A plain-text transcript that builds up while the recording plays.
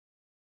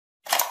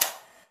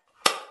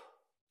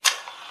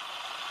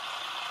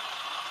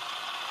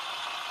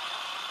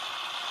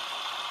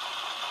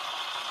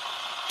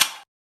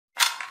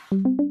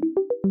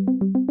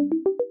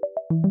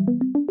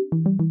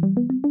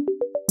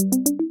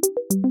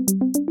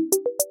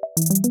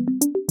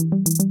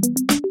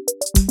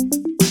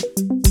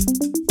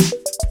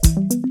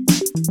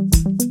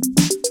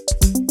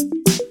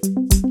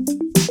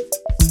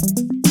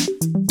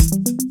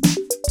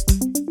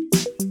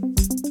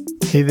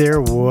Hey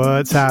there,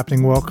 what's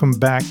happening? Welcome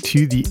back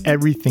to the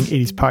Everything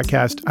 80s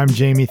podcast. I'm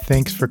Jamie.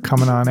 Thanks for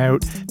coming on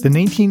out. The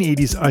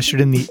 1980s ushered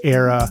in the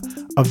era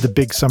of the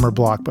big summer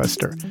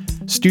blockbuster.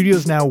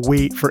 Studios now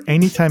wait for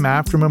any time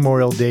after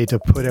Memorial Day to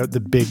put out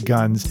the big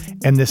guns,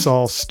 and this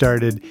all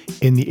started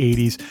in the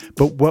 80s.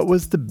 But what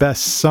was the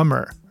best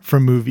summer for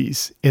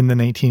movies in the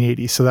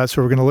 1980s? So that's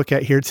what we're going to look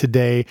at here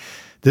today.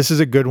 This is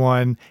a good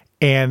one,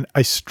 and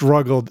I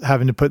struggled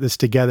having to put this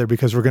together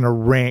because we're going to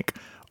rank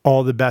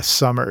all the best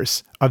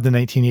summers of the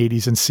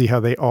 1980s and see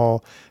how they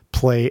all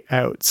play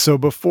out. So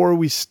before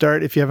we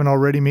start, if you haven't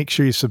already, make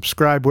sure you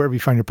subscribe wherever you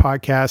find your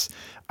podcast.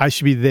 I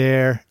should be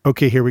there.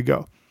 Okay, here we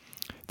go.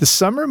 The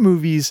summer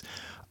movies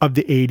of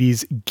the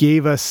 80s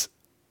gave us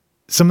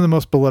some of the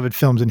most beloved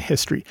films in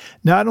history.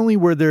 Not only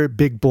were there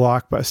big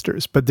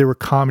blockbusters, but there were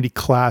comedy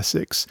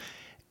classics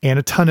and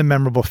a ton of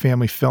memorable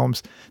family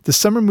films. The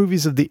summer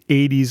movies of the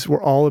 80s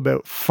were all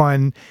about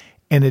fun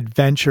and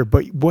adventure,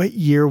 but what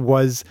year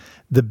was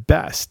the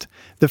best?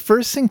 The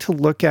first thing to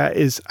look at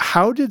is,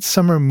 how did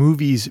summer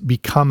movies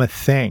become a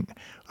thing?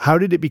 How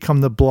did it become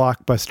the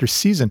blockbuster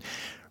season?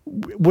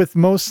 With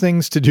most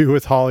things to do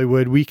with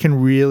Hollywood, we can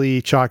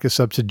really chalk this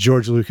up to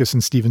George Lucas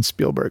and Steven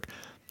Spielberg.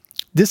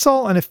 This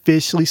all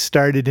unofficially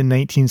started in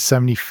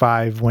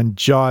 1975 when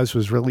Jaws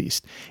was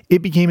released. It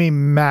became a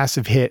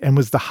massive hit and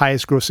was the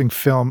highest grossing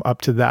film up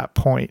to that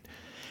point.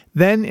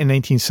 Then in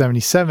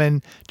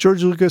 1977,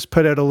 George Lucas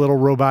put out a little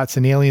robots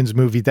and aliens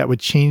movie that would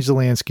change the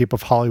landscape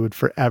of Hollywood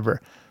forever.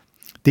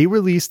 They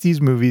released these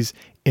movies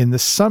in the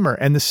summer,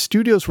 and the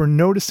studios were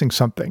noticing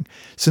something.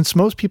 Since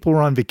most people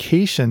were on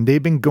vacation,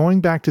 they'd been going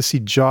back to see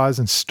Jaws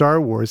and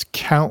Star Wars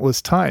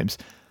countless times.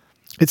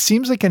 It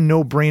seems like a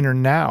no-brainer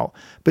now,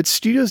 but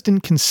studios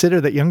didn't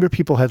consider that younger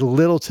people had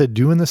little to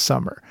do in the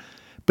summer.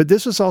 But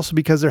this was also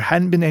because there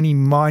hadn't been any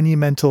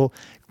monumental,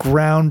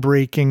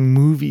 groundbreaking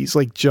movies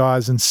like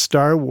Jaws and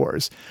Star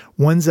Wars,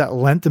 ones that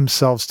lent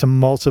themselves to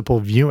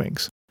multiple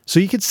viewings. So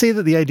you could say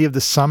that the idea of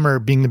the summer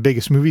being the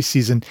biggest movie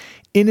season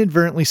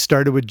inadvertently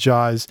started with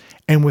Jaws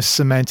and was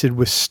cemented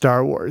with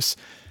Star Wars.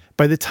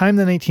 By the time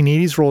the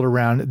 1980s rolled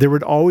around, there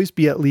would always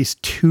be at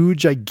least 2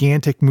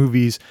 gigantic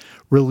movies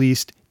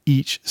released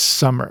each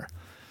summer.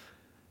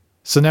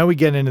 So now we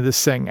get into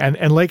this thing.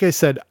 And like I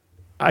said,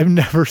 I've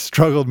never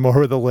struggled more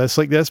with a list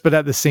like this, but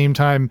at the same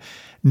time,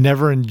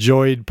 never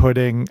enjoyed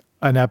putting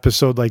an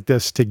episode like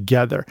this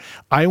together.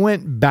 I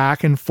went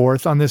back and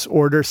forth on this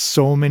order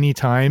so many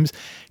times,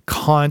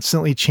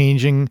 constantly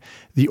changing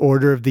the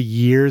order of the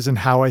years and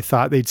how I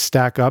thought they'd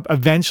stack up.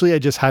 Eventually, I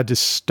just had to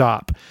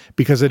stop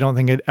because I don't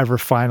think I'd ever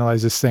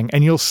finalize this thing.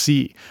 And you'll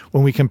see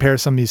when we compare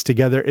some of these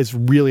together, it's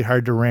really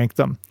hard to rank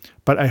them.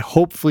 But I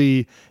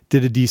hopefully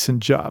did a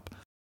decent job.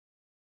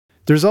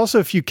 There's also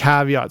a few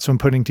caveats when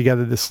putting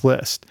together this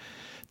list.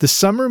 The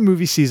summer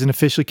movie season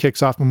officially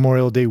kicks off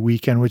Memorial Day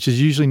weekend, which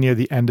is usually near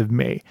the end of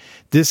May.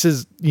 This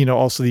is,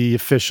 also the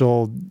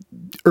official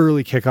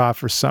early kickoff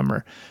for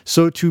summer.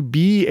 So to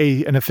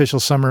be an official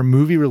summer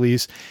movie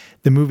release,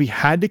 the movie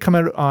had to come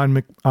out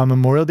on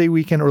Memorial Day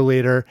weekend or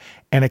later,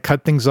 and it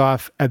cut things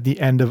off at the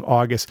end of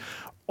August.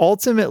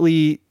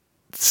 Ultimately,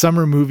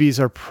 summer movies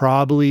are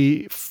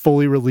probably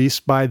fully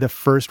released by the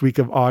first week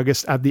of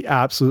August at the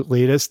absolute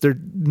latest. They're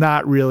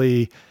not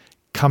really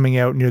coming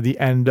out near the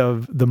end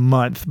of the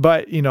month,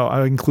 but,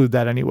 I'll include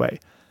that anyway.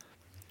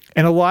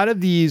 And a lot of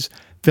these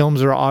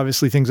films are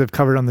obviously things I've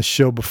covered on the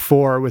show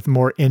before with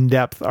more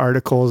in-depth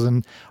articles.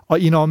 And,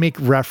 I'll make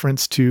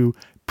reference to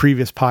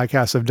previous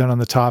podcasts I've done on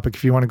the topic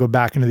if you want to go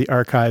back into the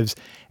archives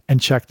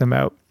and check them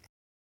out.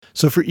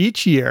 So for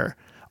each year,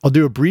 I'll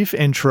do a brief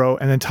intro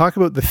and then talk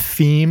about the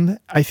theme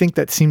I think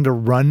that seemed to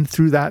run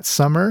through that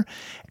summer,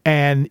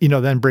 and,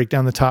 then break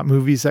down the top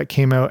movies that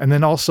came out, and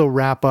then also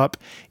wrap up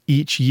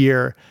each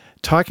year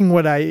talking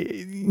what I,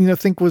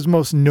 think was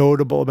most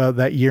notable about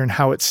that year and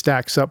how it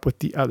stacks up with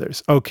the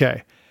others.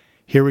 Okay,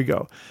 here we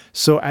go.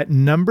 So at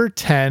number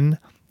 10,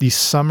 the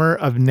summer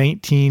of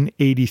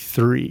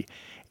 1983.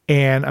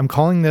 And I'm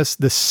calling this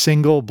the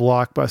single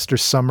blockbuster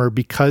summer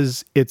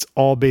because it's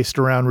all based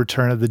around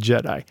Return of the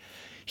Jedi.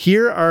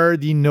 Here are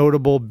the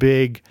notable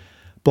big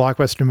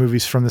blockbuster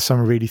movies from the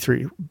summer of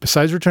 83.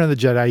 Besides Return of the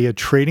Jedi, you had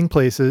Trading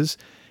Places,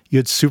 you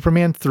had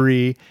Superman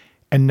 3,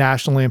 and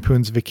National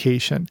Lampoon's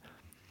Vacation.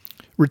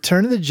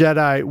 Return of the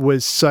Jedi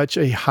was such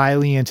a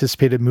highly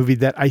anticipated movie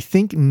that I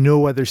think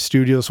no other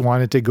studios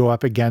wanted to go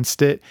up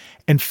against it,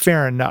 and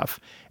fair enough.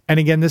 And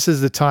again, this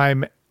is the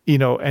time,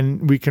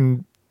 and we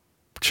can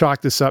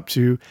chalk this up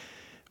to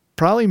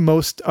probably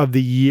most of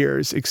the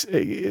years,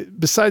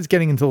 besides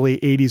getting into the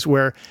late 80s,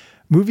 where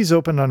movies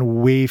opened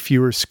on way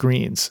fewer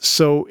screens.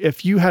 So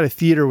if you had a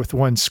theater with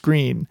one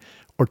screen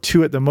or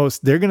 2 at the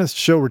most, they're going to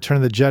show Return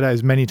of the Jedi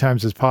as many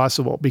times as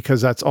possible because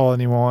that's all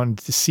anyone wanted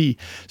to see.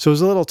 So it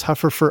was a little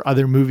tougher for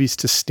other movies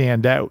to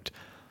stand out.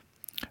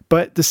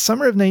 But the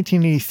summer of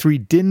 1983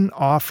 didn't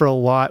offer a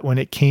lot when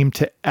it came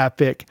to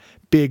epic,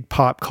 big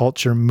pop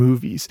culture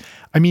movies.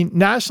 I mean,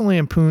 National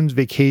Lampoon's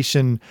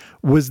Vacation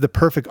was the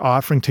perfect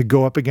offering to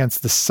go up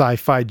against the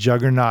sci-fi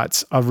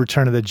juggernauts of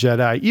Return of the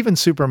Jedi. Even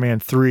Superman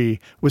 3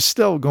 was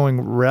still going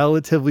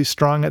relatively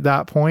strong at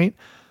that point.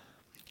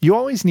 You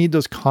always need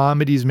those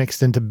comedies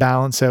mixed in to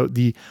balance out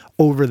the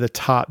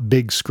over-the-top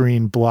big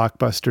screen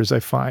blockbusters, I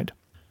find.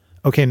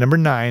 Okay, number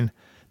 9,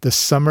 The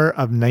Summer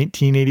of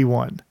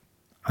 1981.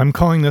 I'm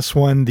calling this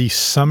one the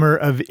Summer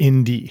of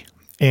Indy,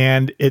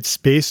 and it's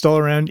based all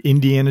around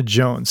Indiana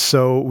Jones.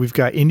 So we've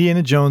got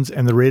Indiana Jones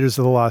and the Raiders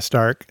of the Lost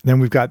Ark. Then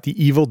we've got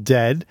The Evil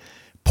Dead.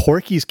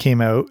 Porky's came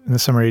out in the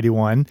summer of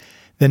 81.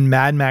 Then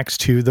Mad Max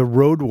 2, The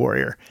Road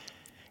Warrior.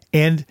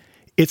 And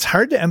it's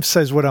hard to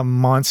emphasize what a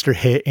monster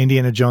hit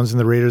Indiana Jones and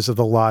the Raiders of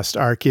the Lost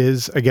Ark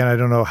is. Again, I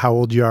don't know how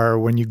old you are or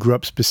when you grew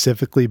up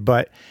specifically,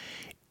 but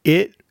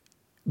it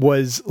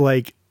was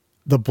like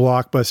the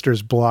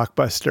blockbuster's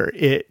blockbuster.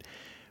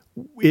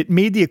 It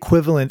made the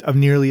equivalent of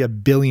nearly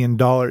 $1 billion.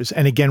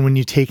 And again, when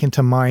you take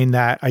into mind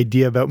that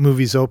idea about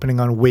movies opening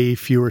on way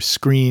fewer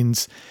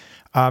screens,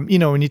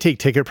 when you take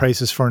ticket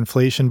prices for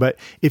inflation, but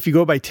if you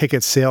go by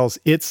ticket sales,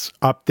 it's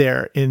up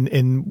there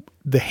in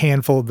the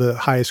handful of the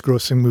highest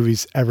grossing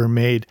movies ever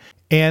made.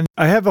 And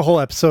I have a whole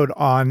episode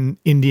on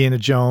Indiana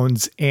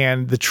Jones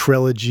and the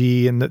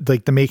trilogy and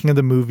the making of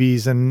the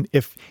movies and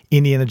if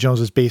Indiana Jones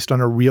is based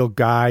on a real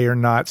guy or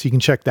not. So you can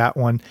check that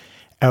one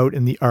out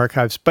in the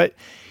archives. But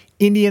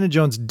Indiana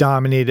Jones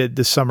dominated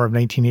the summer of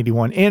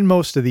 1981 and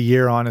most of the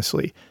year,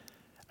 honestly.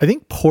 I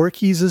think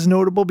Porky's is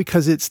notable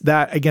because it's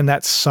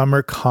that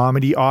summer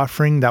comedy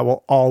offering that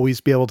will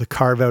always be able to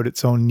carve out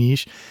its own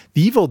niche.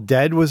 The Evil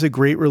Dead was a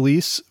great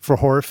release for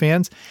horror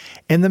fans,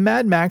 and the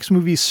Mad Max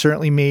movies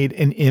certainly made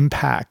an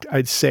impact,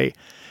 I'd say.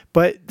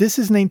 But this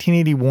is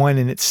 1981,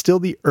 and it's still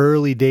the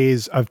early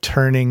days of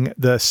turning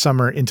the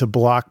summer into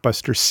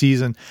blockbuster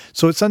season.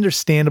 So it's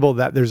understandable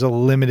that there's a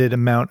limited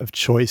amount of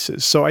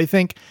choices. So I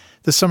think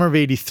the summer of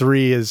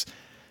 83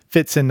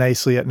 fits in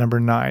nicely at number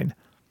 9.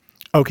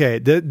 Okay,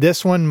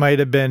 this one might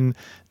have been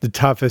the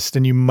toughest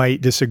and you might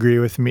disagree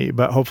with me,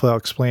 but hopefully I'll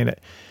explain it.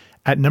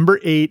 At number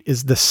 8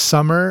 is the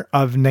summer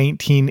of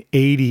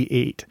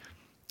 1988.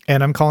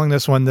 And I'm calling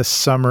this one the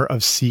summer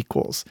of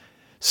sequels.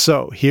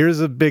 So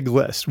here's a big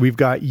list. We've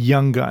got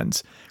Young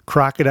Guns,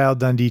 Crocodile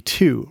Dundee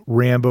 2,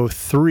 Rambo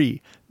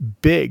 3,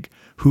 Big,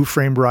 Who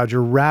Framed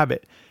Roger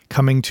Rabbit,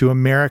 Coming to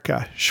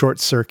America, Short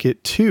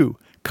Circuit 2,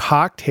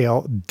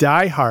 Cocktail,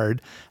 Die Hard,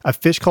 A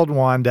Fish Called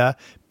Wanda,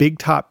 Big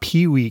Top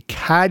Pee-wee,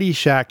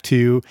 Caddyshack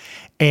 2,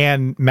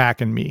 and Mac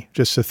and Me,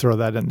 just to throw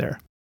that in there.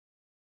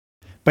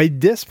 By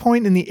this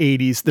point in the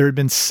 80s, there had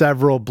been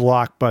several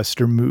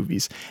blockbuster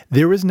movies.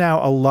 There was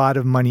now a lot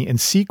of money in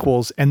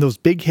sequels, and those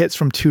big hits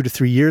from 2 to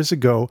 3 years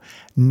ago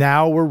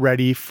now were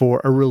ready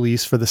for a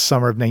release for the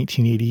summer of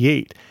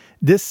 1988.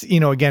 This,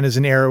 again, is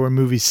an era where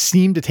movies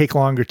seem to take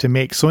longer to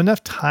make, so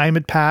enough time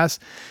had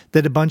passed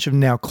that a bunch of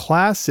now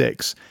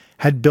classics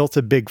had built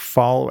a big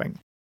following.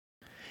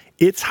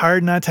 It's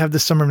hard not to have the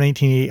summer of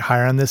 1988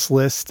 higher on this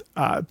list,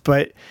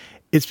 but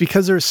it's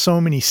because there's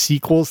so many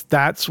sequels.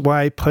 That's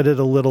why I put it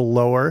a little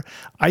lower.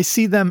 I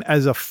see them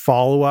as a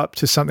follow-up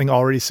to something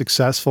already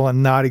successful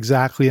and not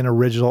exactly an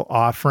original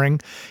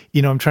offering.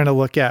 I'm trying to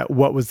look at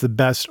what was the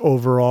best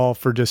overall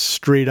for just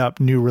straight up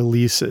new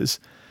releases.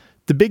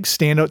 The big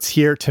standouts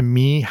here to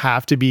me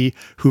have to be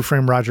Who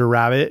Framed Roger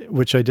Rabbit,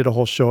 which I did a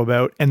whole show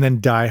about, and then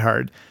Die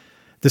Hard.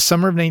 The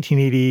summer of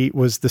 1980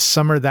 was the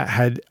summer that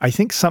had, I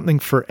think, something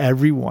for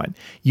everyone.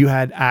 You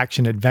had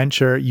action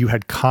adventure, you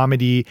had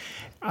comedy,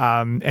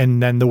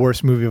 and then the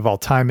worst movie of all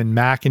time in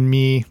Mac and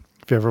Me,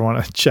 if you ever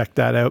want to check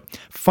that out.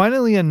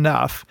 Funnily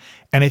enough,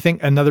 and I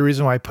think another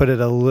reason why I put it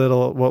a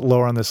little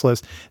lower on this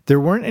list, there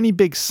weren't any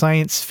big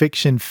science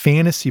fiction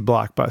fantasy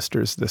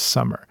blockbusters this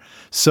summer.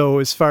 So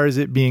as far as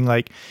it being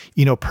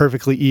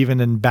perfectly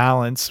even and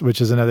balanced, which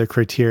is another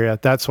criteria,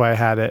 that's why I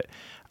had it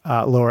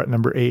lower at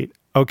number 8.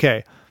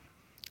 Okay.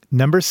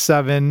 Number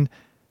 7,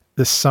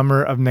 the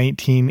summer of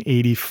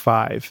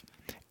 1985.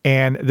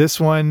 And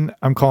this one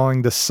I'm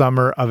calling the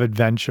summer of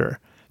adventure.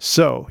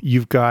 So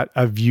you've got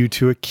A View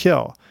to a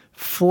Kill,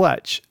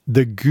 Fletch,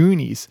 The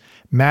Goonies,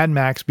 Mad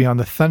Max Beyond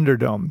the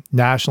Thunderdome,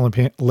 National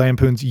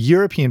Lampoon's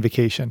European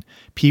Vacation,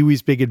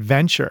 Pee-wee's Big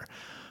Adventure,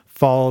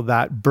 Follow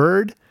That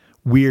Bird,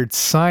 Weird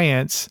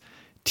Science,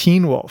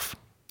 Teen Wolf.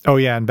 Oh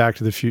yeah, and Back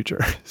to the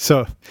Future.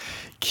 So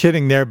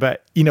kidding there,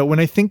 but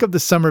when I think of the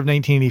summer of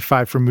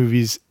 1985 for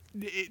movies,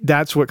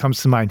 that's what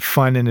comes to mind,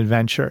 fun and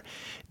adventure.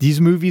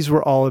 These movies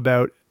were all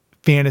about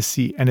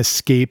fantasy and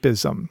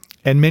escapism.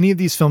 And many of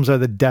these films are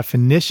the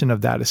definition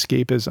of that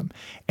escapism.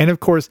 And of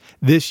course,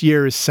 this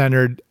year is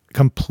centered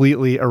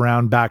completely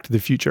around Back to the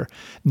Future.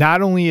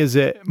 Not only is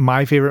it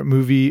my favorite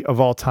movie of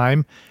all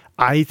time,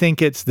 I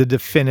think it's the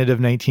definitive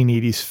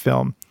 1980s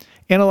film.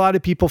 And a lot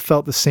of people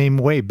felt the same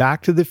way.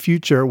 Back to the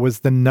Future was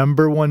the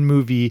number 1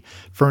 movie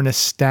for an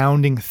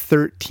astounding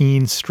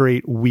 13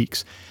 straight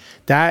weeks.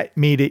 That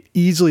made it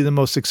easily the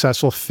most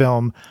successful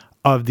film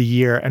of the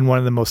year and one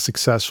of the most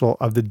successful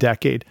of the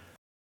decade.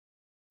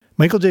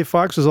 Michael J.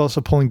 Fox was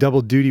also pulling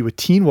double duty with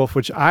Teen Wolf,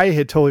 which I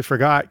had totally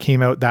forgot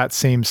came out that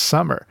same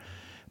summer.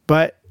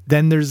 But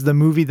then there's the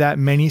movie that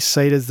many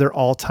cite as their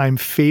all-time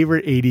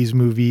favorite 80s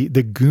movie,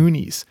 The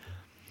Goonies.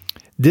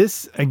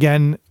 This,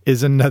 again,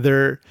 is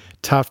another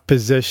tough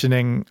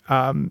positioning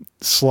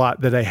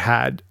slot that I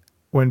had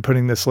when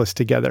putting this list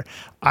together.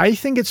 I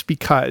think it's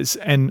because,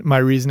 and my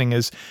reasoning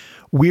is,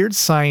 Weird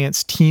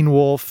Science, Teen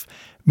Wolf,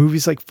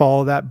 movies like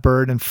Follow That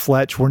Bird and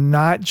Fletch were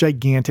not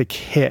gigantic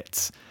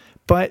hits,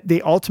 but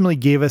they ultimately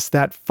gave us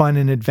that fun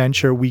and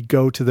adventure we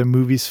go to the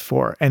movies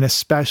for, and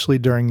especially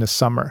during the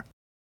summer.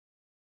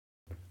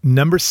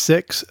 Number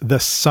 6, The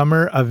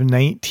Summer of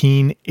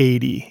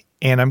 1980.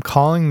 And I'm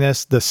calling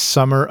this the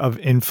Summer of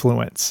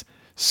Influence.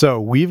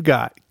 So we've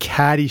got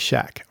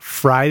Caddyshack,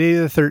 Friday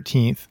the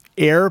 13th,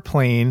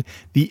 Airplane,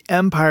 The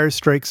Empire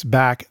Strikes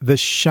Back, The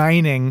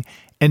Shining,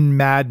 and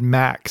Mad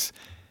Max.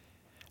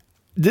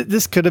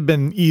 This could have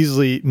been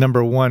easily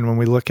number 1 when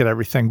we look at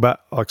everything,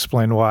 but I'll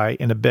explain why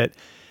in a bit.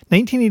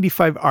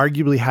 1985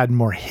 arguably had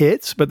more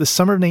hits, but the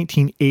summer of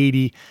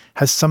 1980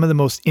 has some of the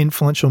most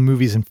influential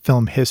movies in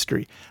film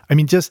history. I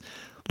mean, just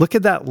look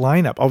at that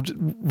lineup.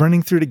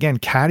 Running through it again: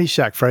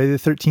 Caddyshack, Friday the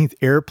 13th,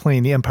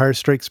 Airplane, The Empire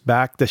Strikes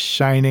Back, The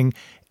Shining,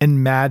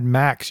 and Mad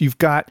Max. You've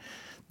got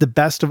the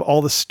best of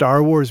all the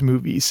Star Wars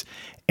movies.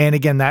 And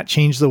again, that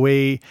changed the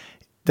way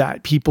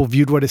that people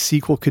viewed what a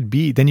sequel could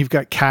be. Then you've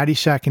got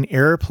Caddyshack and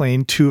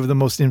Airplane, 2 of the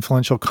most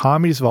influential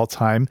comedies of all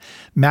time.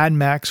 Mad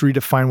Max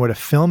redefined what a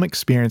film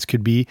experience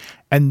could be.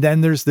 And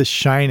then there's The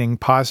Shining,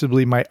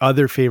 possibly my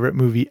other favorite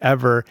movie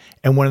ever,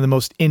 and one of the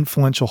most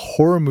influential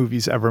horror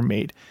movies ever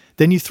made.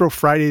 Then you throw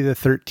Friday the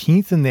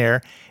 13th in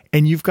there,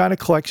 and you've got a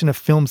collection of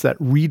films that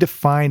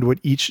redefined what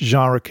each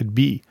genre could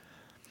be.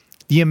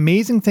 The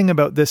amazing thing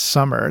about this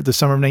summer, the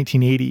summer of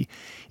 1980,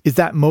 is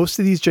that most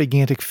of these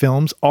gigantic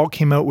films all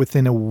came out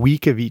within a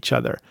week of each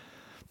other.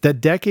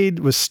 That decade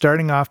was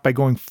starting off by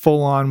going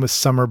full on with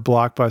summer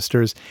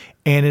blockbusters,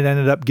 and it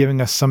ended up giving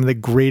us some of the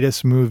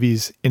greatest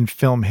movies in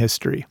film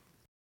history.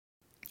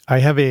 I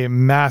have a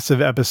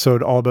massive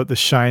episode all about The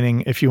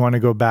Shining if you want to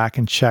go back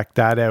and check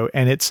that out.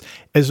 And it's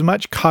as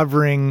much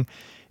covering,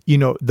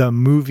 the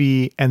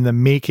movie and the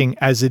making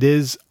as it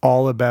is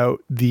all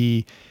about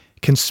the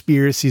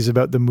conspiracies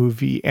about the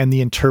movie and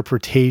the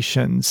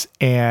interpretations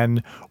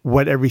and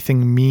what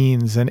everything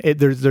means. And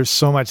there's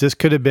so much. This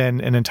could have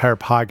been an entire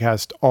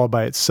podcast all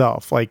by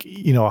itself, like,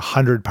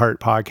 100-part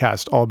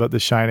podcast all about The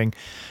Shining.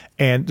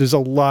 And there's a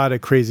lot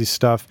of crazy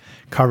stuff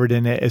covered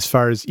in it as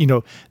far as,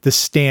 the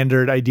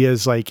standard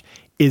ideas like,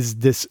 is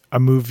this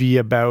a movie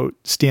about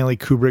Stanley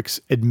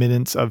Kubrick's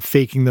admittance of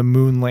faking the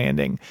moon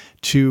landing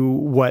to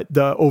what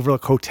the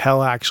Overlook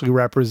Hotel actually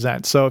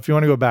represents? So if you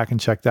want to go back and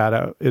check that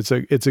out, it's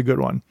a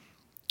good one.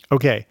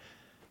 Okay,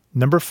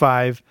 number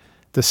 5,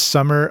 The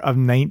Summer of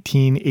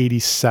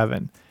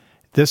 1987.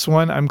 This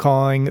one I'm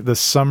calling The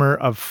Summer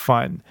of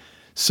Fun.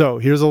 So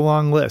here's a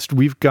long list.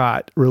 We've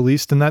got,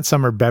 released in that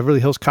summer, Beverly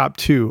Hills Cop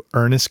 2,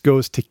 Ernest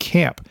Goes to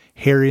Camp,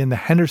 Harry and the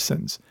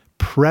Hendersons,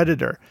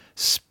 Predator,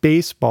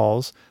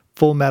 Spaceballs,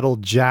 Full Metal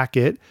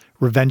Jacket,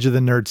 Revenge of the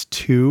Nerds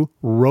 2,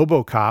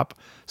 RoboCop,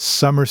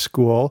 Summer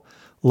School,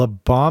 La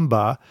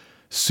Bamba,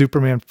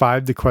 Superman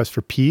 5, The Quest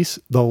for Peace,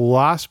 The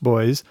Lost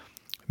Boys,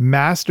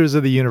 Masters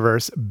of the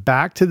Universe,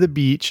 Back to the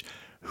Beach,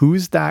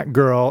 Who's That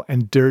Girl,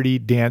 and Dirty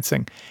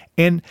Dancing.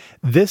 And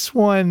this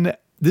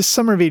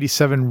summer of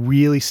 87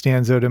 really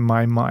stands out in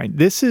my mind.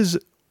 This is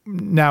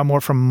now more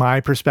from my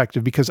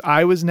perspective because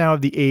I was now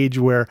of the age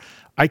where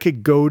I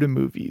could go to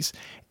movies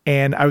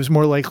and I was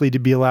more likely to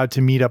be allowed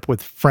to meet up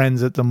with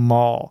friends at the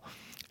mall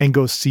and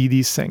go see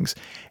these things.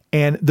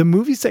 And the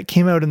movies that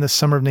came out in the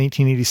summer of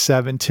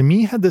 1987, to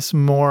me, had this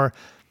more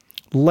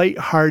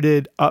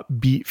lighthearted,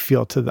 upbeat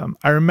feel to them.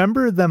 I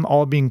remember them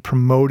all being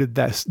promoted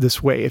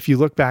this way. If you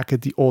look back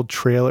at the old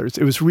trailers,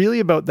 it was really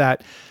about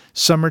that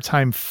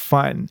summertime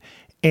fun.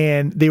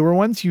 And they were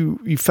ones you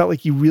felt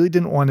like you really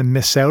didn't want to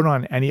miss out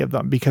on any of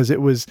them because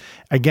it was,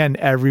 again,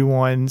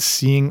 everyone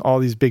seeing all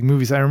these big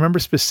movies. I remember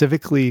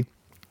specifically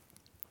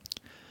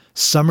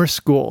Summer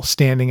School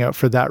standing out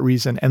for that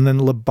reason. And then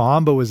La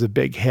Bamba was a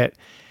big hit.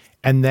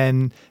 And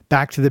then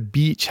Back to the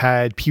Beach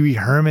had Pee Wee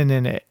Herman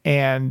in it.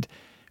 And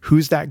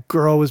Who's That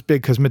Girl was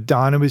big because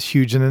Madonna was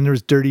huge. And then there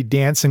was Dirty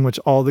Dancing, which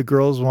all the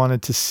girls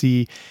wanted to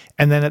see.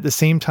 And then at the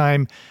same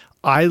time,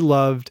 I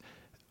loved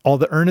all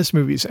the Ernest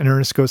movies and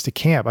Ernest Goes to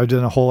Camp. I've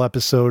done a whole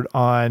episode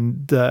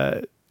on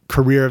the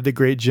career of the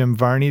great Jim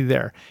Varney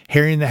there.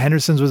 Harry and the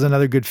Hendersons was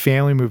another good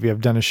family movie.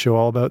 I've done a show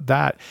all about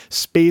that.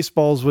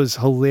 Spaceballs was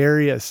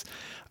hilarious.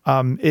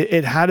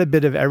 It had a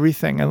bit of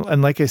everything.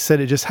 And like I said,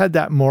 it just had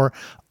that more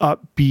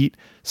upbeat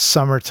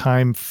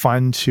summertime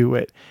fun to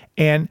it.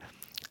 And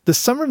the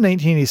summer of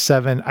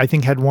 1987, I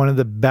think, had one of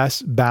the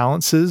best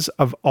balances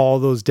of all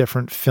those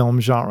different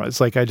film genres.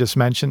 Like I just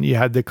mentioned, you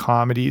had the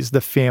comedies, the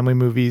family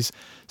movies,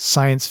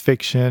 science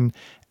fiction,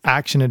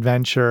 action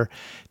adventure.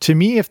 To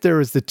me, if there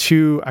was the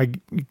two,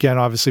 again,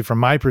 obviously from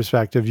my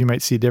perspective, you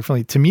might see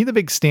differently. To me, the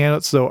big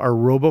standouts, though, are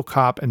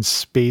RoboCop and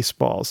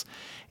Spaceballs.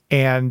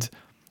 And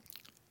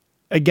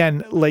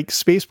again, like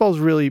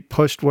Spaceballs really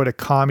pushed what a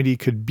comedy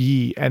could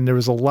be, and there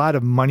was a lot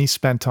of money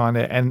spent on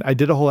it. And I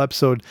did a whole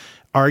episode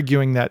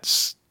arguing that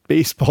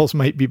Spaceballs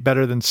might be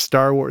better than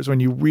Star Wars when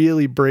you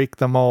really break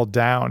them all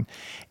down.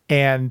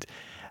 And,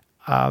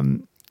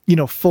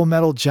 Full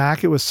Metal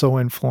Jacket was so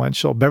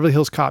influential. Beverly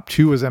Hills Cop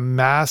 2 was a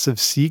massive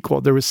sequel.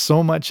 There was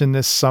so much in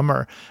this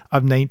summer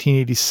of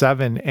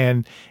 1987,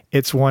 and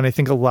it's one I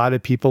think a lot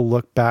of people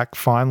look back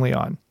fondly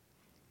on.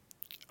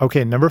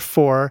 Okay, number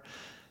 4,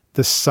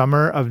 the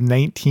summer of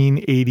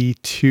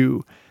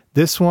 1982.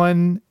 This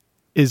one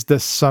is the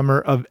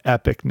summer of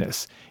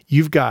epicness.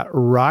 You've got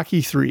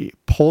Rocky III,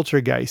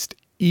 Poltergeist,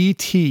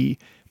 E.T.,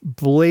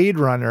 Blade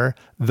Runner,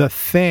 The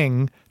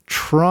Thing,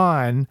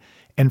 Tron,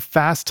 and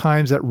Fast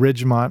Times at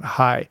Ridgemont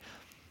High.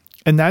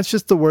 And that's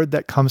just the word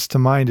that comes to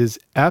mind is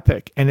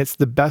epic. And it's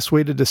the best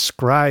way to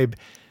describe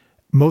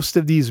most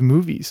of these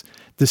movies.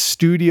 The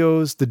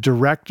studios, the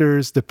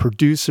directors, the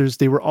producers,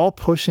 they were all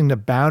pushing the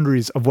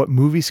boundaries of what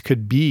movies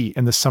could be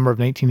in the summer of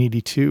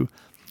 1982.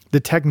 The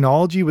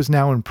technology was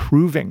now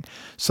improving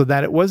so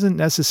that it wasn't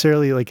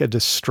necessarily like a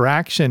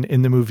distraction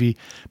in the movie,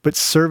 but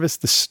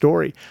serviced the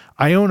story.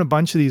 I own a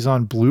bunch of these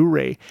on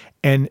Blu-ray,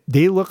 and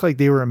they look like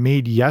they were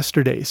made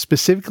yesterday,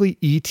 specifically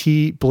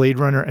E.T., Blade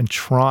Runner, and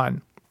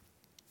Tron.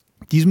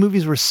 These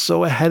movies were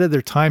so ahead of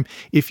their time.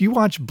 If you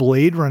watch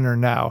Blade Runner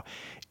now,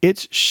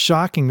 it's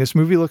shocking. This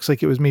movie looks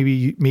like it was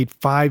maybe made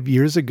 5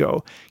 years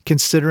ago,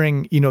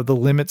 considering, the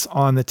limits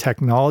on the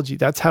technology.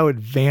 That's how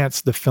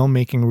advanced the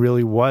filmmaking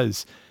really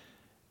was.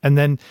 And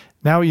then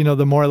now,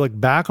 the more I look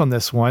back on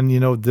this one,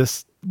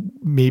 this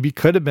maybe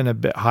could have been a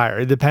bit higher.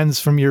 It depends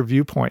from your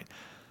viewpoint.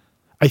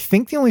 I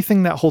think the only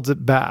thing that holds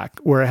it back,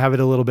 where I have it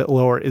a little bit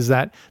lower, is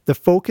that the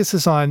focus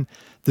is on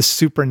the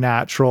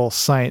supernatural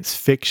science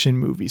fiction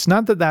movies.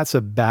 Not that that's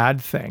a bad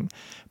thing,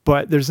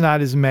 but there's not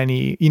as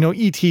many,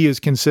 E.T. is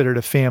considered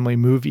a family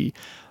movie.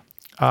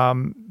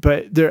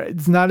 But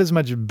there's not as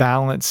much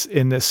balance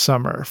in this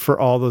summer for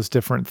all those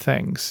different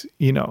things,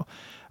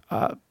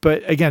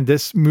 But again,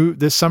 this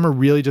summer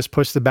really just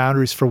pushed the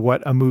boundaries for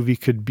what a movie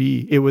could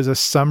be. It was a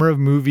summer of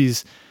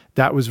movies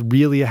that was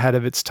really ahead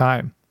of its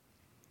time.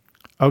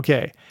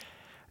 Okay,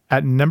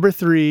 at number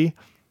 3,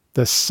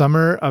 the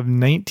summer of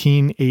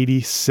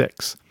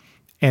 1986.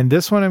 And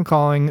this one I'm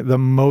calling the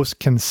most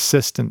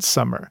consistent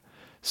summer.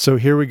 So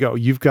here we go.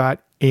 You've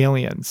got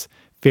Aliens,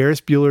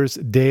 Ferris Bueller's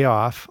Day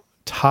Off,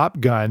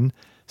 Top Gun,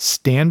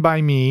 Stand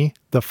By Me,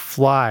 The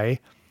Fly,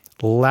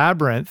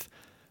 Labyrinth,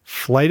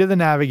 Flight of the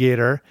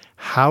Navigator,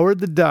 Howard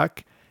the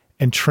Duck,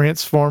 and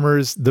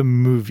Transformers the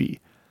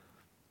movie.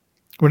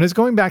 When I was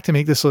going back to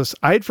make this list,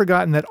 I had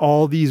forgotten that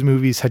all these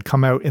movies had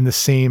come out in the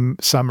same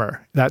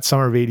summer, that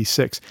summer of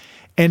 86.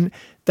 And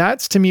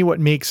that's to me what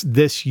makes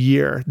this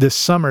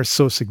summer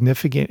so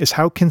significant, is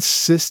how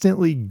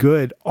consistently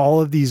good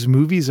all of these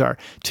movies are.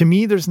 To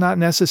me, there's not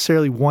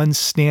necessarily one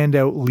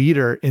standout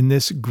leader in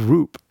this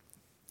group.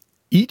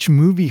 Each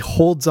movie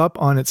holds up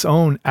on its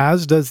own,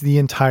 as does the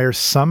entire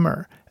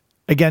summer.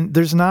 Again,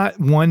 there's not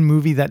one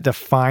movie that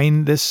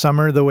defined this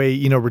summer the way,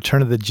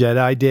 Return of the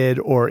Jedi did,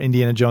 or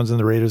Indiana Jones and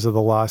the Raiders of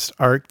the Lost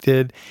Ark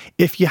did.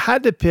 If you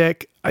had to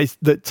pick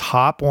the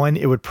top one,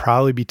 it would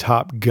probably be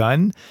Top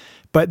Gun.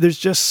 But there's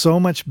just so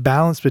much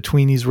balance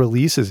between these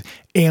releases.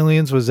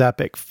 Aliens was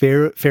epic.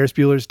 Ferris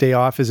Bueller's Day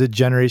Off is a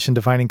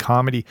generation-defining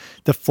comedy.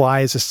 The Fly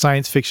is a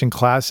science fiction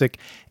classic.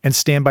 And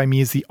Stand By Me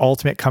is the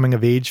ultimate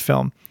coming-of-age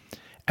film.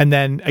 And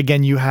then,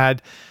 again, you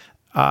had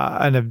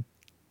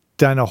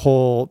done a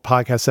whole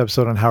podcast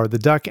episode on Howard the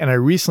Duck, and I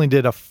recently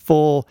did a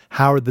full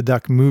Howard the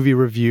Duck movie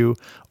review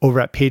over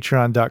at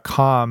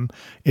patreon.com.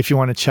 If you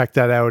want to check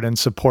that out and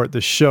support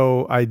the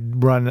show, I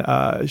run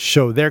a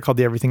show there called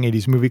the Everything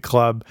 80s Movie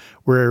Club,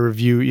 where I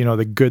review,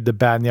 the good, the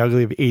bad, and the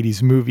ugly of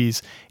 80s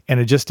movies. And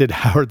I just did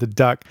Howard the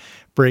Duck,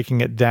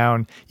 breaking it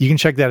down. You can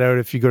check that out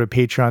if you go to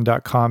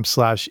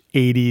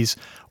patreon.com/80s,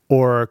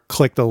 or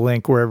click the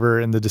link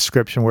wherever in the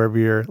description, wherever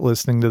you're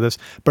listening to this.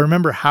 But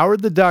remember,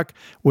 Howard the Duck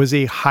was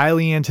a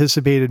highly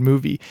anticipated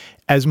movie.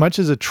 As much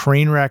as a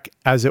train wreck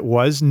as it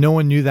was, no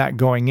one knew that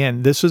going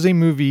in. This was a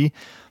movie,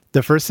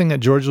 the first thing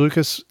that George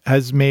Lucas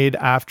has made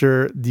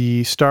after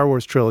the Star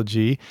Wars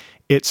trilogy.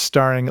 It's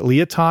starring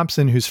Leah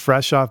Thompson, who's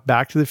fresh off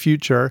Back to the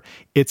Future.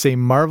 It's a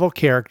Marvel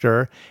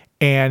character,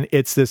 and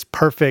it's this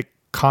perfect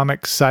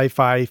comic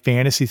sci-fi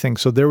fantasy thing.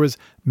 So there was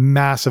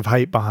massive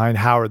hype behind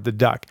Howard the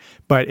Duck,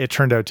 but it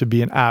turned out to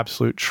be an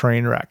absolute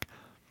train wreck.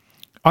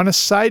 On a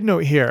side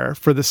note here,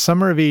 for the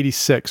summer of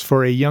 86,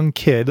 for a young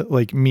kid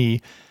like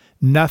me,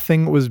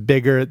 nothing was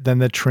bigger than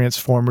the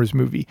Transformers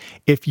movie.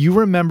 If you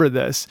remember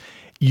this,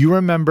 you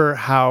remember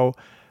how,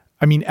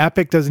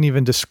 epic doesn't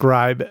even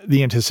describe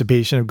the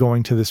anticipation of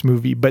going to this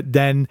movie, but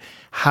then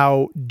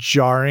how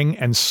jarring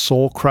and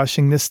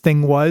soul-crushing this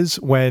thing was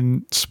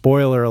when,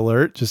 spoiler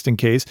alert, just in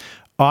case,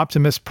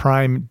 Optimus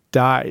Prime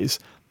dies.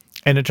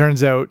 And it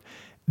turns out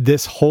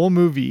this whole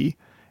movie,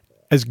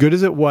 as good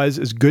as it was,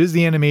 as good as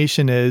the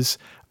animation is,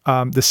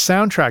 the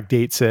soundtrack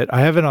dates it.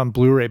 I have it on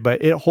Blu-ray,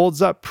 but it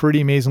holds up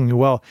pretty amazingly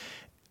well.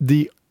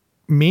 The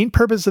main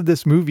purpose of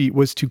this movie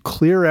was to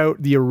clear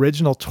out the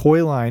original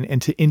toy line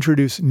and to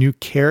introduce new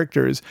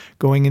characters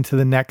going into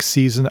the next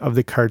season of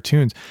the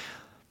cartoons.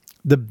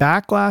 The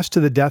backlash to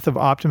the death of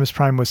Optimus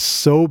Prime was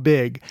so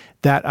big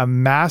that a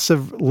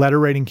massive letter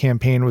writing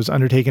campaign was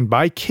undertaken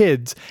by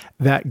kids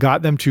that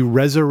got them to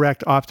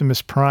resurrect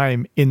Optimus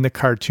Prime in the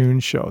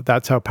cartoon show.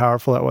 That's how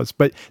powerful that was.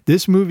 But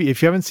this movie,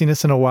 if you haven't seen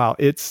this in a while,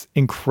 it's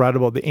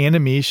incredible. The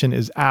animation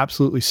is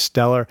absolutely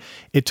stellar.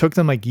 It took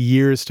them like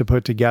years to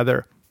put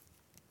together.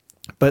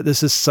 But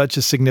this is such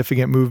a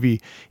significant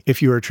movie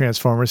if you were a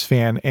Transformers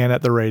fan and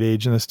at the right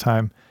age in this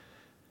time.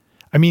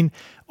 I mean,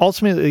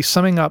 ultimately,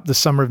 summing up the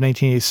summer of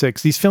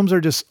 1986, these films are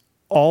just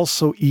all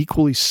so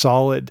equally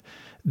solid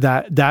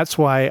that's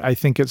why I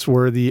think it's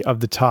worthy of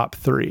the top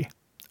 3.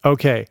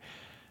 Okay,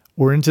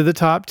 we're into the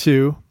top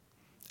 2.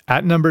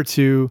 At number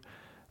 2,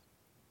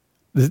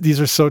 these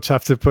are so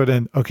tough to put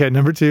in. Okay,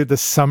 number 2, the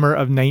summer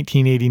of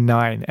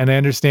 1989. And I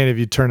understand if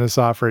you turn this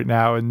off right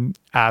now and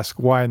ask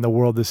why in the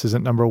world this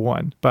isn't number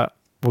 1, but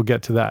we'll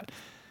get to that.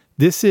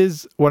 This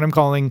is what I'm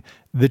calling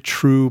the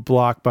true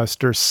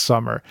blockbuster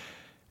summer.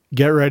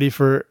 Get ready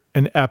for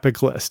an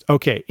epic list.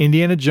 Okay,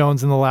 Indiana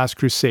Jones and the Last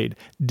Crusade,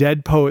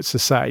 Dead Poets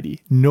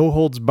Society, No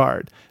Holds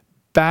Barred,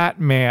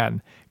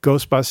 Batman,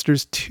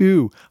 Ghostbusters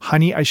 2,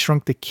 Honey, I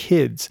Shrunk the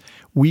Kids,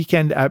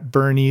 Weekend at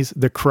Bernie's,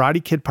 The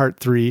Karate Kid Part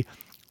 3,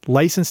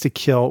 License to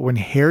Kill, When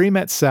Harry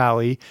Met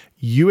Sally,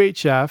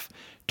 UHF,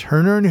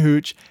 Turner and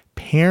Hooch,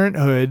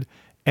 Parenthood,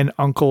 and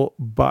Uncle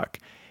Buck.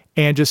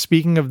 And just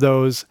speaking of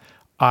those,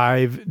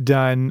 I've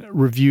done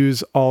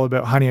reviews all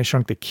about Honey, I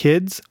Shrunk the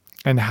Kids,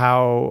 and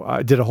how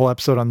I did a whole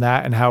episode on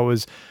that and how it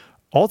was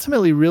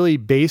ultimately really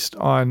based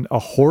on a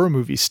horror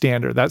movie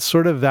standard. That's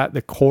sort of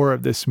the core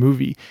of this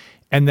movie.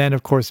 And then,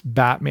 of course,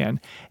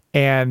 Batman.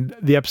 And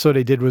the episode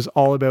I did was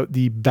all about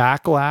the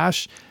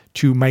backlash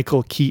to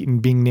Michael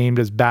Keaton being named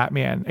as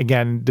Batman.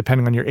 Again,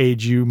 depending on your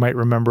age, you might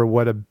remember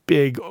what a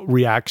big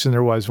reaction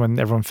there was when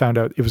everyone found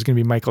out it was going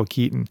to be Michael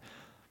Keaton.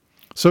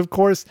 So, of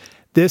course,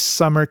 this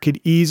summer could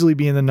easily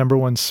be in the number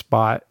 1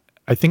 spot.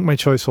 I think my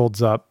choice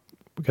holds up.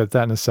 We'll get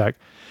that in a sec.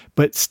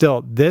 But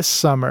still, this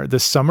summer, the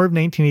summer of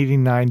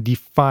 1989,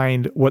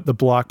 defined what the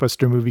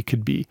blockbuster movie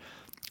could be.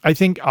 I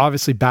think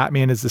obviously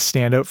Batman is the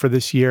standout for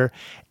this year.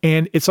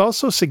 And it's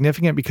also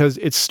significant because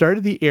it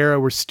started the era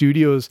where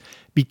studios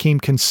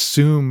became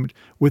consumed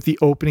with the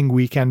opening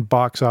weekend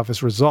box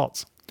office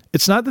results.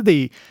 It's not that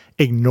they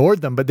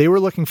ignored them, but they were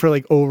looking for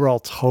like overall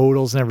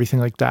totals and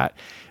everything like that.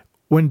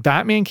 When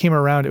Batman came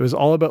around, it was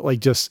all about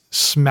like just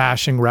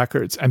smashing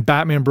records, and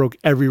Batman broke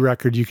every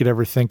record you could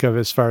ever think of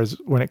as far as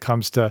when it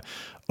comes to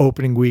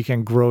opening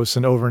weekend gross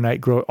and overnight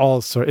gross.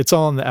 It's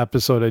all in the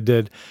episode I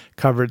did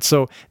covered.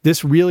 So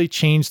this really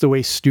changed the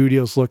way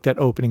studios looked at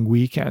opening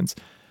weekends.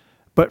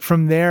 But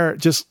from there,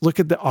 just look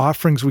at the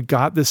offerings we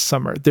got this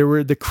summer. There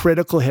were the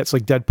critical hits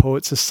like Dead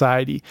Poets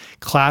Society,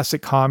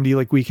 classic comedy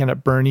like Weekend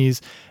at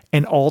Bernie's,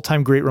 an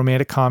all-time great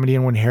romantic comedy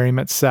and When Harry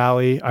Met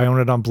Sally. I own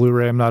it on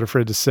Blu-ray, I'm not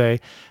afraid to say.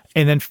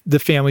 And then the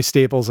family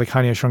staples like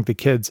Honey, I Shrunk the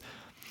Kids.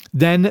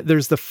 Then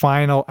there's the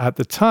final, at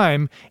the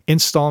time,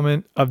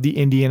 installment of the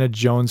Indiana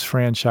Jones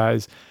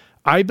franchise.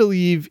 I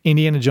believe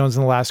Indiana Jones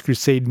and the Last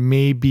Crusade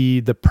may be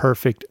the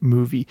perfect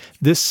movie.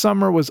 This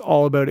summer was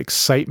all about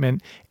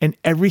excitement, and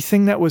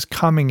everything that was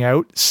coming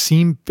out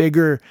seemed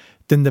bigger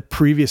than the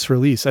previous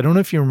release. I don't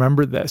know if you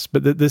remember this,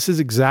 but this is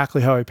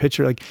exactly how I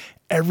picture. Like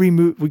every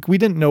movie, we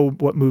didn't know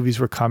what movies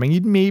were coming.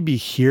 You'd maybe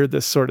hear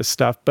this sort of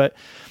stuff, but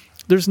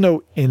there's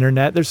no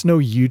internet, there's no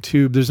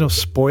YouTube, there's no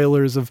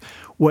spoilers of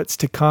what's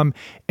to come.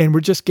 And we're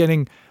just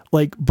getting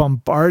like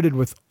bombarded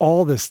with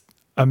all this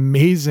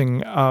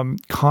amazing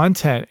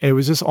content. It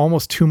was just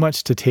almost too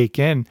much to take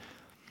in.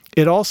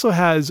 It also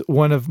has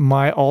one of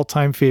my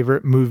all-time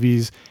favorite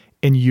movies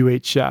in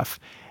UHF.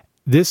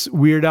 This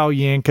Weird Al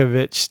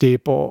Yankovic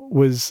staple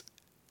was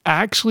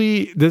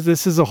actually,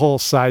 this is a whole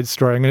side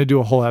story. I'm going to do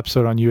a whole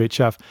episode on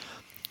UHF.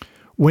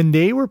 When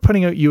they were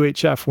putting out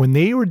UHF, when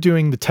they were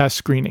doing the test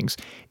screenings,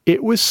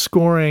 it was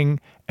scoring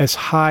as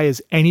high as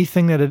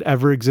anything that had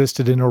ever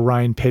existed in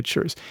Orion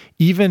Pictures.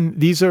 Even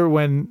these are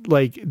when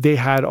like they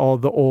had all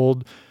the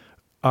old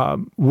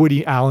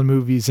Woody Allen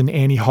movies and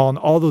Annie Hall and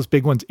all those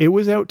big ones. It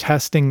was out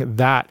testing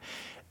that.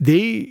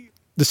 The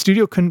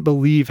studio couldn't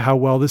believe how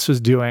well this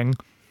was doing,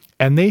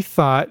 and they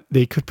thought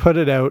they could put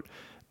it out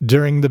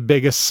during the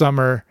biggest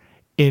summer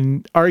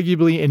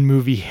arguably in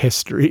movie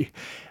history.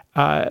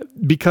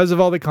 Because of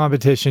all the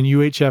competition,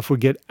 UHF would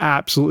get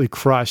absolutely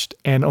crushed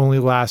and only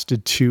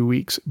lasted 2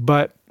 weeks.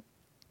 But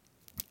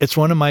it's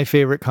one of my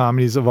favorite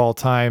comedies of all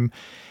time.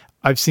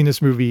 I've seen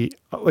this movie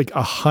like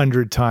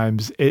 100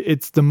 times.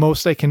 It's the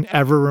most I can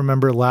ever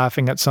remember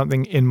laughing at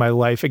something in my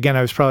life. Again,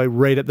 I was probably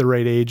right at the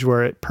right age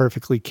where it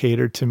perfectly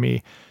catered to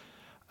me.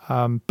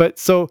 But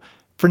so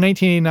for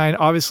 1989,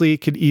 obviously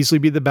it could easily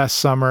be the best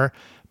summer.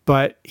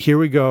 But here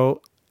we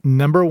go.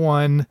 Number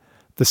 1,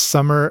 the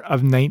summer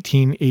of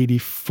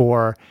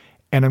 1984.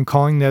 And I'm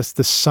calling this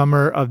the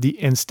summer of the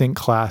instant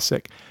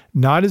classic.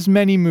 Not as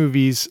many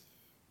movies,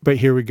 but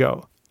here we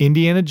go.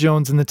 Indiana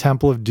Jones and the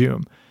Temple of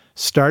Doom,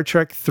 Star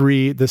Trek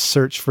III, The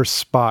Search for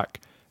Spock,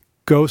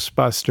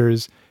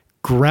 Ghostbusters,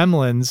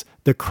 Gremlins,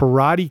 The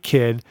Karate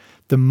Kid,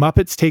 The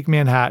Muppets Take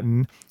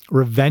Manhattan,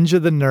 Revenge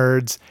of the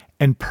Nerds,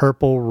 and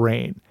Purple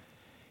Rain.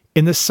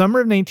 In the summer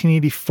of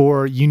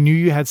 1984, you knew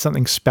you had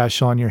something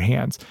special on your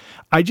hands.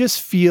 I just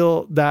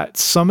feel that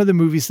some of the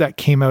movies that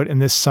came out in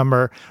this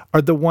summer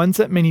are the ones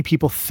that many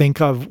people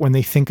think of when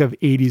they think of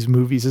 80s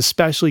movies,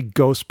 especially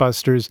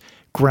Ghostbusters,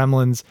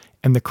 Gremlins,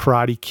 and The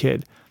Karate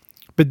Kid.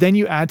 But then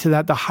you add to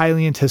that the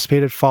highly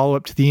anticipated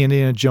follow-up to the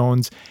Indiana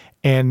Jones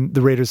and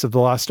the Raiders of the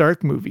Lost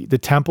Ark movie. The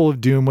Temple of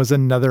Doom was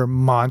another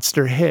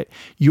monster hit.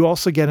 You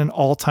also get an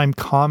all-time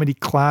comedy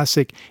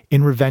classic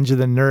in Revenge of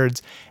the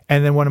Nerds,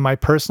 and then one of my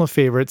personal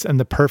favorites and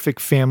the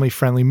perfect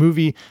family-friendly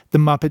movie, The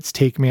Muppets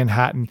Take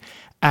Manhattan.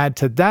 Add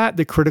to that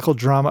the critical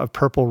drama of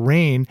Purple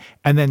Rain,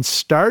 and then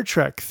Star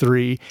Trek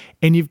III,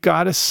 and you've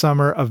got a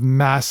summer of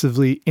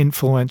massively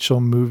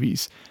influential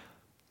movies.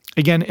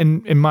 Again,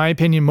 in my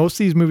opinion, most of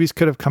these movies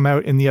could have come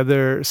out in the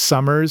other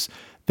summers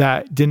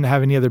that didn't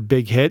have any other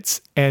big hits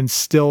and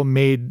still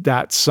made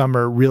that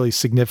summer really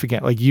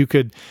significant. Like you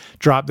could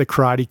drop The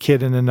Karate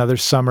Kid in another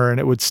summer and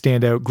it would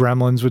stand out.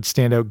 Gremlins would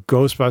stand out.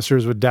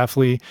 Ghostbusters would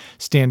definitely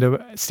stand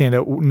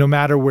out no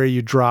matter where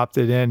you dropped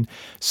it in.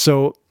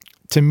 So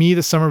to me,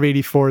 the summer of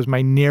 84 is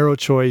my narrow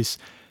choice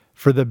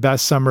for the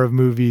best summer of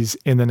movies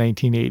in the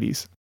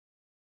 1980s.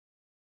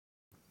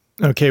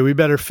 Okay, we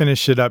better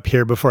finish it up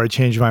here before I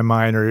change my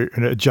mind or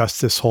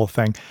adjust this whole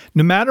thing.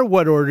 No matter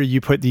what order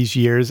you put these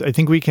years, I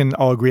think we can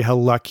all agree how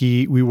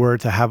lucky we were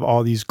to have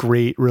all these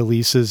great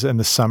releases in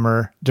the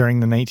summer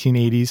during the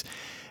 1980s.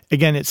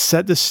 Again, it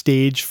set the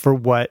stage for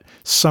what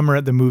summer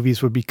at the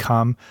movies would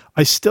become.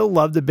 I still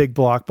love the big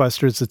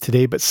blockbusters of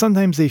today, but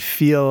sometimes they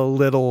feel a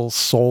little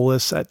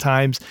soulless at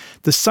times.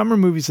 The summer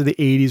movies of the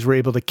 80s were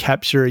able to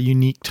capture a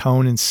unique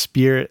tone and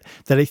spirit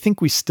that I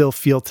think we still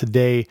feel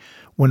today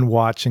when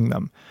watching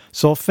them.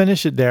 So I'll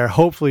finish it there.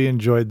 Hopefully you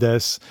enjoyed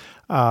this.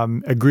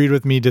 Agreed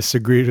with me,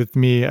 disagreed with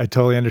me. I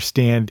totally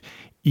understand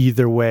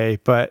either way,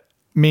 but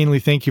mainly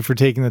thank you for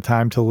taking the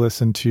time to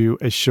listen to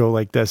a show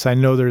like this. I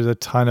know there's a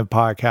ton of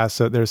podcasts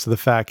out there, so the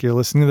fact you're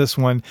listening to this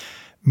one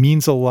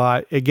means a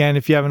lot. Again,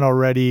 if you haven't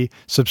already,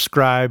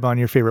 subscribe on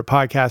your favorite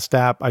podcast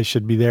app. I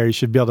should be there. You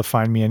should be able to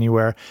find me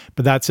anywhere.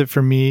 But that's it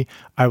for me.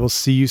 I will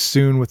see you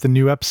soon with a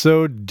new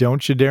episode.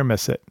 Don't you dare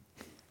miss it.